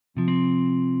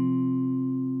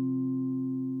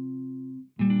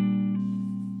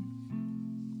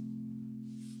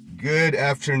Good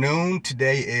afternoon.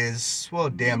 Today is,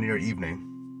 damn near evening.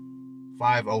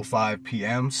 5:05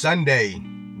 p.m. Sunday,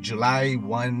 July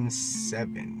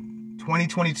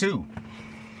 2022.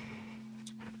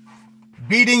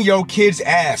 Beating your kid's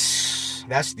ass.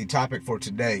 That's the topic for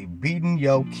today. Beating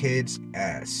your kid's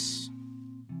ass.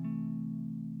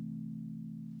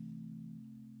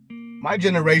 My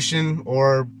generation,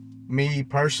 or me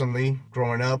personally,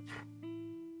 growing up,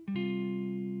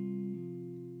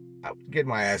 I would get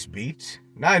my ass beat.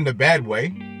 Not in a bad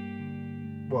way.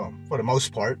 Well, for the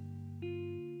most part.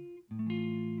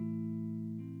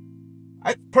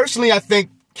 I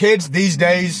think kids these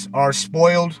days are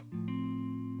spoiled,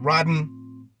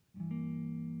 rotten,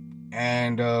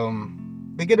 and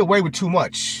they get away with too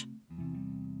much.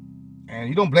 And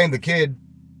you don't blame the kid.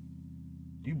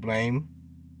 You blame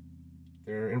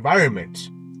their environment,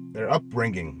 their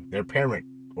upbringing, their parent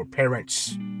or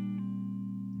parents,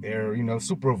 their,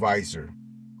 supervisor,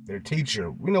 their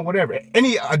teacher, whatever.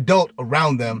 Any adult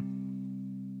around them,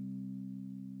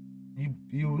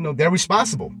 they're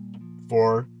responsible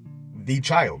for the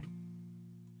child.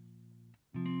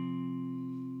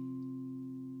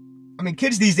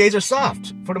 Kids these days are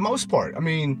soft for the most part.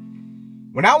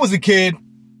 When I was a kid,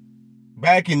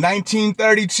 back in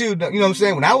 1932,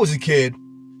 when I was a kid,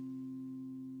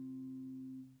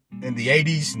 in the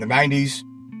 80s and the 90s,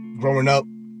 growing up,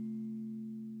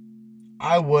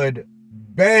 I would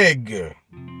beg,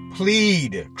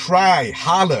 plead, cry,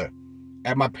 holler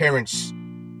at my parents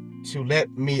to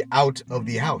let me out of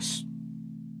the house.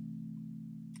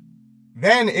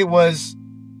 Then it was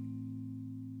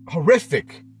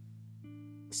horrific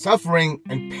suffering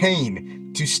and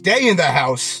pain to stay in the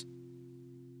house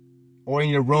or in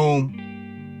your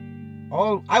room.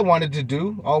 All we wanted to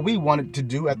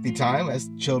do at the time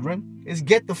as children is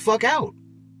get the fuck out.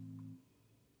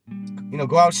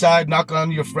 Go outside, knock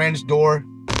on your friend's door.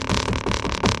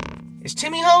 Is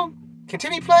Timmy home? Can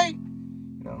Timmy play?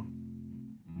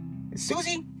 Is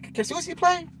Susie? Can Susie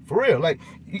play? For real.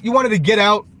 You wanted to get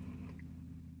out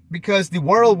because the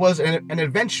world was an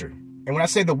adventure. And when I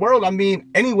say the world, I mean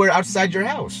anywhere outside your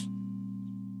house.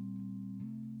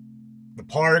 The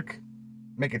park,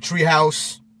 make a tree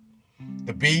house,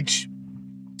 the beach,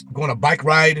 go on a bike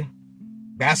ride,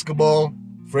 basketball,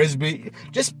 frisbee,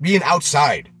 just being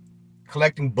outside.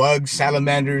 Collecting bugs,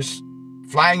 salamanders,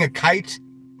 flying a kite.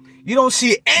 You don't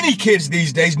see any kids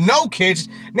these days. No kids.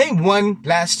 Name one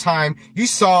last time you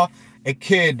saw a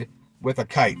kid with a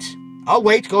kite. I'll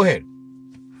wait. Go ahead.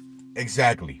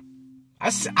 Exactly.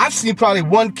 I've seen probably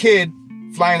one kid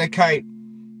flying a kite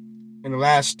in the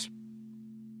last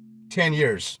 10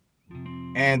 years.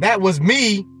 And that was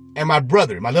me and my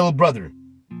brother, my little brother.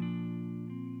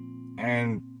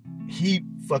 And he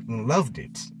fucking loved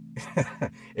it.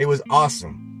 It was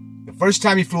awesome. The first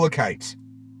time he flew a kite.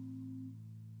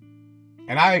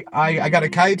 And I got a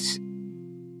kite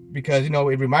because, it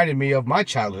reminded me of my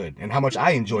childhood and how much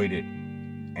I enjoyed it.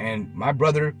 And my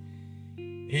brother,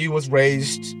 he was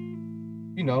raised,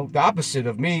 the opposite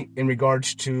of me in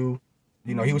regards to,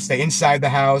 he would stay inside the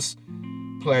house,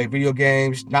 play video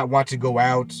games, not want to go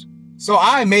out. So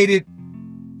I made it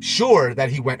sure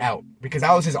that he went out because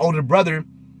I was his older brother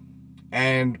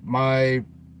and our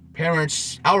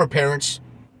parents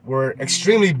were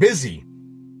extremely busy.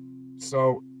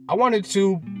 So I wanted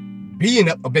to be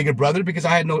a bigger brother because I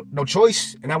had no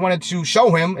choice. And I wanted to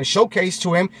show him and showcase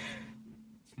to him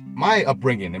my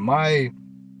upbringing and my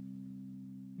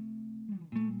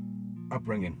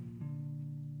upbringing.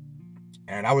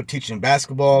 And I would teach him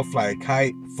basketball, fly a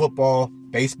kite, football,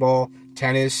 baseball,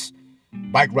 tennis,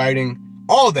 bike riding,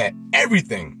 all that,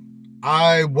 everything.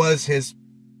 I was his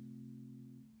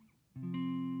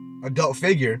adult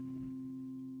figure,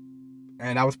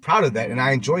 and I was proud of that, and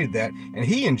I enjoyed that, and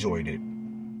he enjoyed it.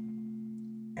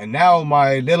 And now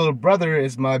my little brother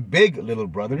is my big little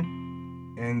brother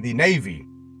in the Navy.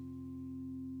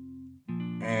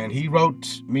 And he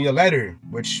wrote me a letter,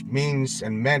 which means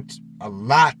and meant a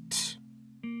lot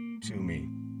to me.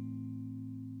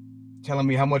 Telling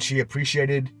me how much he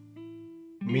appreciated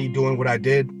me doing what I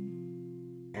did.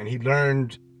 And he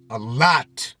learned a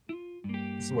lot.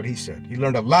 This is what he said. He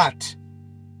learned a lot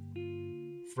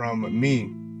from me.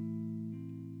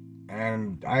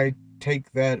 And I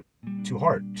take that to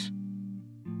heart.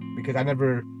 Because I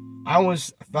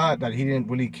always thought that he didn't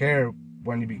really care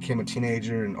when he became a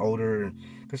teenager and older.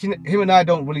 Because him and I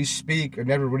don't really speak or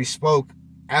never really spoke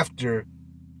after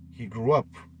he grew up.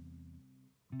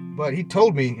 But he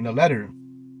told me in a letter,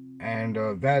 and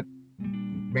that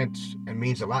meant and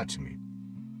means a lot to me.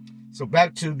 So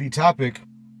back to the topic.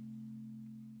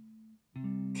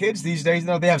 kids these days,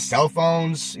 they have cell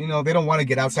phones. They don't want to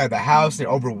get outside the house. They're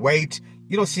overweight.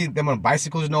 You don't see them on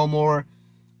bicycles no more.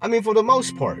 I mean, for the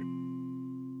most part.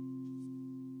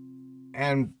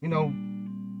 And,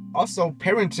 also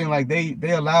parenting, like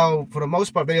they allow, for the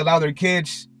most part, they allow their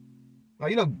kids,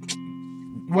 you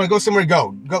want to go somewhere,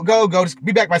 go. Just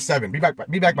be back by 7. Be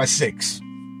back by 6.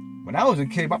 When I was a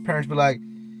kid, my parents be like,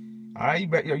 all right,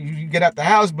 you get out the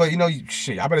house, but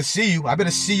shit, I better see you. I better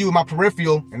see you in my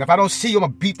peripheral. And if I don't see you, I'm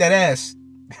gonna beat that ass.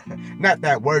 Not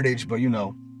that wordage, but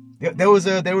there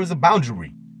was a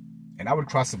boundary. And I would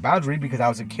cross the boundary because I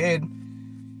was a kid.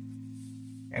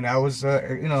 And I was,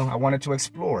 I wanted to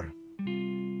explore.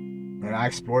 And I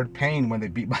explored pain when they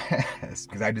beat my ass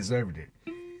because I deserved it.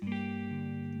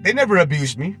 They never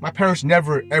abused me. My parents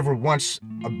never, ever once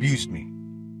abused me.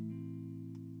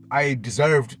 I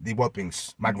deserved the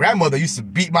whoopings. My grandmother used to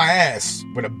beat my ass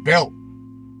with a belt.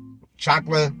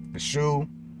 Chocolate, the shoe,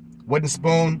 wooden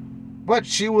spoon. But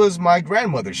she was my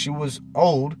grandmother. She was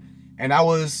old. And I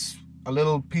was a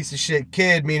little piece of shit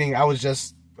kid, meaning I was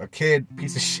just a kid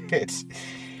piece of shit.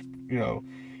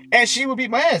 And she would beat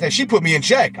my ass. And she put me in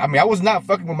check. I mean, I was not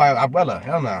fucking with my abuela.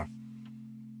 Hell no.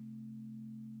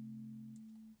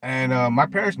 And my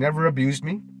parents never abused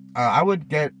me. I would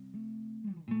get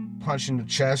punched in the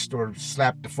chest or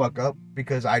slapped the fuck up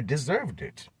because I deserved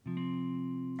it.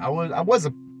 I was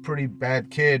a pretty bad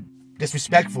kid,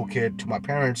 disrespectful kid to my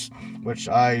parents, which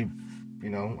I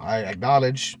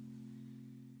acknowledge.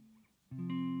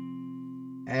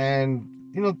 And,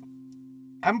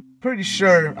 I'm pretty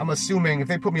sure, I'm assuming if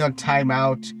they put me on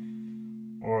timeout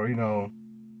or,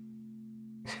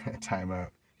 timeout.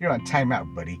 You're on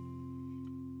timeout, buddy.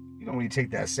 You don't really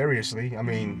take that seriously. I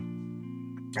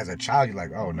mean, as a child, you're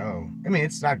like, oh no. I mean,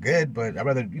 it's not good, but I'd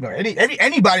rather,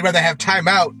 anybody rather have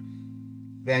timeout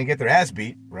than get their ass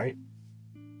beat, right?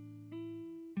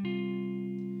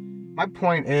 My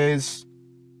point is,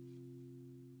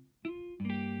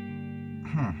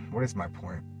 what is my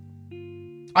point?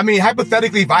 I mean,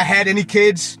 hypothetically, if I had any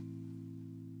kids,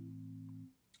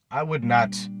 I would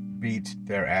not beat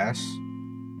their ass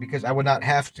because I would not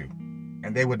have to,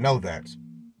 and they would know that.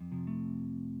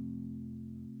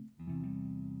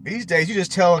 These days, you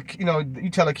just tell a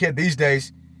kid these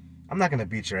days, I'm not going to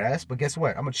beat your ass, but guess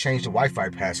what? I'm going to change the Wi-Fi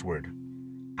password.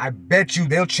 I bet you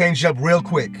they'll change up real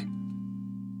quick.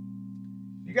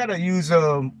 You got to use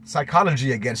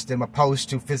psychology against them opposed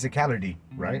to physicality,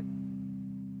 right?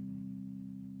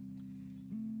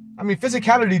 I mean,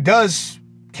 physicality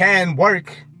can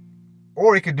work,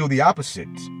 or it could do the opposite,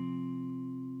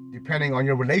 depending on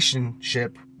your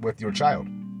relationship with your child.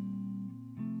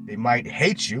 They might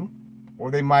hate you,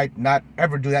 or they might not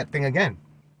ever do that thing again.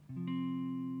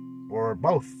 Or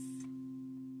both.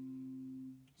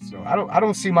 So I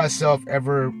don't see myself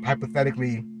ever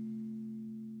hypothetically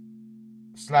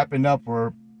slapping up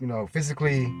or,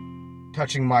 physically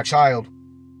touching my child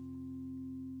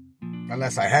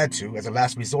unless I had to as a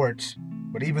last resort.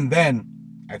 But even then,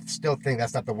 I still think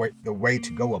that's not the way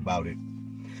to go about it.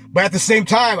 But at the same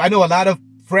time, I know a lot of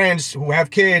friends who have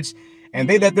kids and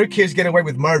they let their kids get away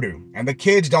with murder. And the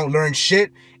kids don't learn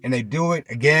shit. And they do it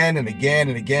again and again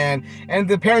and again. And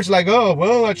the parents are like, oh,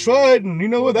 well, I tried. And you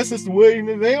know what? That's just the way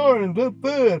they are. And blah,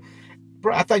 blah.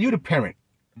 Bro, I thought you the parent.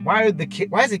 Why is the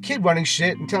kid running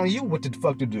shit and telling you what the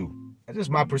fuck to do? That's just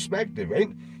my perspective.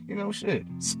 Ain't, shit.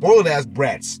 Spoiled ass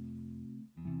brats.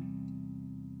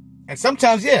 And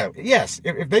sometimes, yes.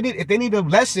 If they need a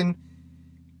lesson,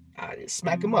 I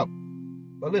smack them up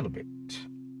a little bit.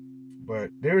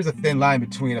 But there is a thin line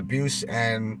between abuse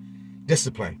and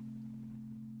discipline.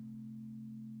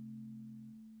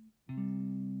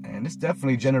 And it's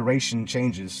definitely generation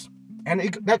changes. And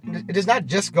it does not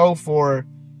just go for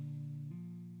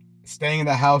staying in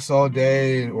the house all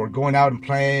day or going out and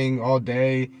playing all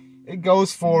day. It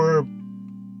goes for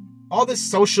all this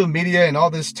social media and all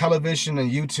this television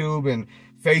and YouTube and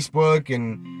Facebook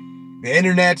and the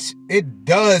internet. It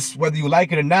does, whether you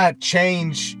like it or not,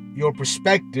 change your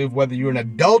perspective, whether you're an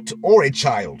adult or a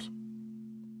child.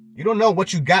 You don't know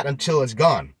what you got until it's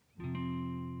gone.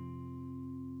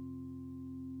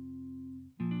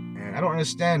 And I don't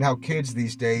understand how kids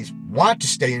these days want to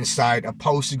stay inside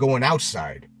opposed to going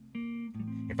outside.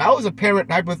 If I was a parent,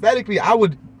 hypothetically, I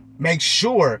would make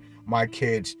sure my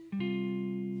kids,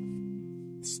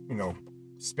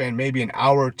 spend maybe an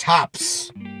hour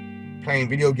tops playing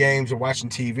video games or watching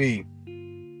TV,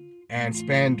 and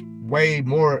spend way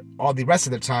more all the rest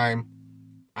of the time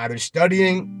either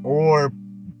studying or,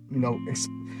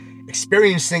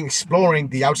 exploring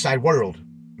the outside world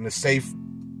in a safe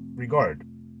regard.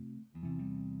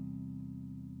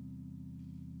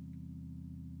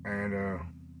 And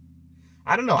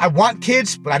I don't know. I want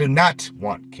kids, but I do not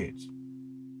want kids.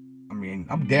 I mean,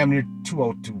 I'm damn near too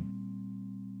old to.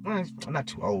 Well, I'm not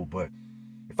too old, but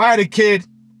if I had a kid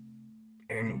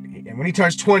and when he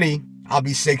turns 20, I'll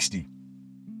be 60.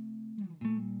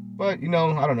 But,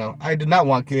 I don't know. I do not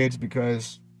want kids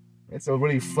because it's a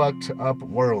really fucked up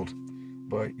world.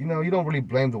 But, you don't really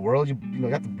blame the world. You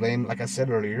have to blame, like I said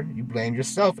earlier, you blame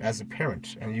yourself as a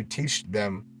parent. And you teach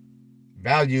them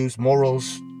values,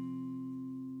 morals,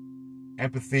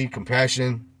 empathy,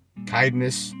 compassion,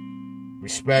 kindness,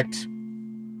 respect.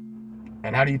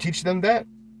 And how do you teach them that?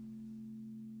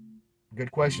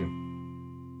 Good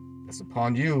question. That's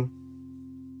upon you,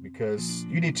 because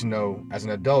you need to know as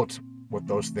an adult what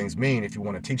those things mean if you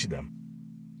want to teach them.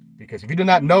 Because if you do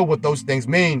not know what those things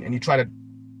mean and you try to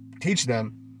teach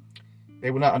them,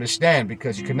 they will not understand,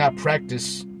 because you cannot you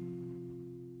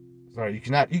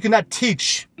cannot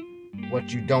teach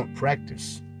what you don't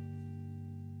practice.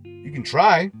 You can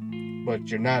try, but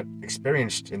you're not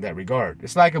experienced in that regard.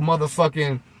 It's like a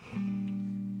motherfucking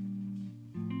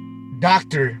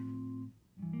doctor.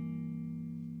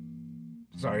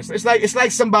 Sorry, it's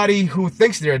like somebody who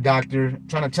thinks they're a doctor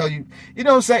trying to tell you,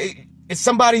 say it's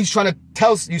somebody who's trying to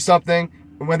tell you something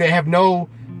when they have no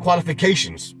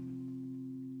qualifications.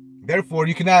 Therefore,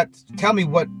 you cannot tell me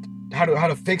how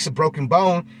to fix a broken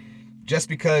bone just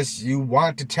because you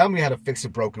want to tell me how to fix a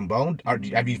broken bone.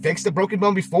 Have you fixed a broken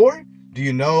bone before? Do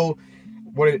you know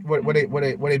what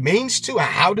it means to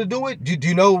how to do it? Do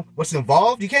you know what's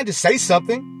involved? You can't just say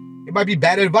something. It might be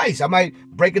bad advice. I might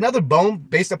break another bone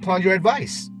based upon your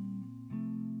advice.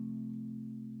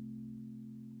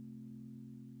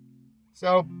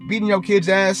 So, beating your kid's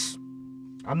ass,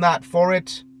 I'm not for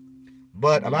it.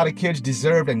 But a lot of kids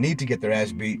deserve and need to get their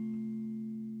ass beat.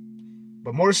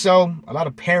 But more so, a lot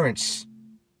of parents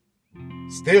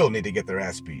still need to get their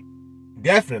ass beat.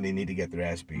 Definitely need to get their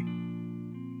ass beat.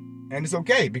 And it's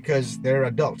okay, because they're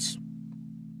adults.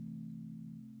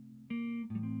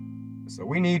 So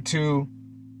we need to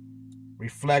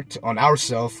reflect on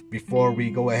ourselves before we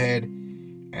go ahead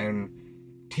and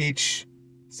teach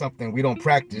something we don't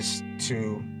practice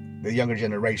to the younger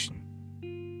generation.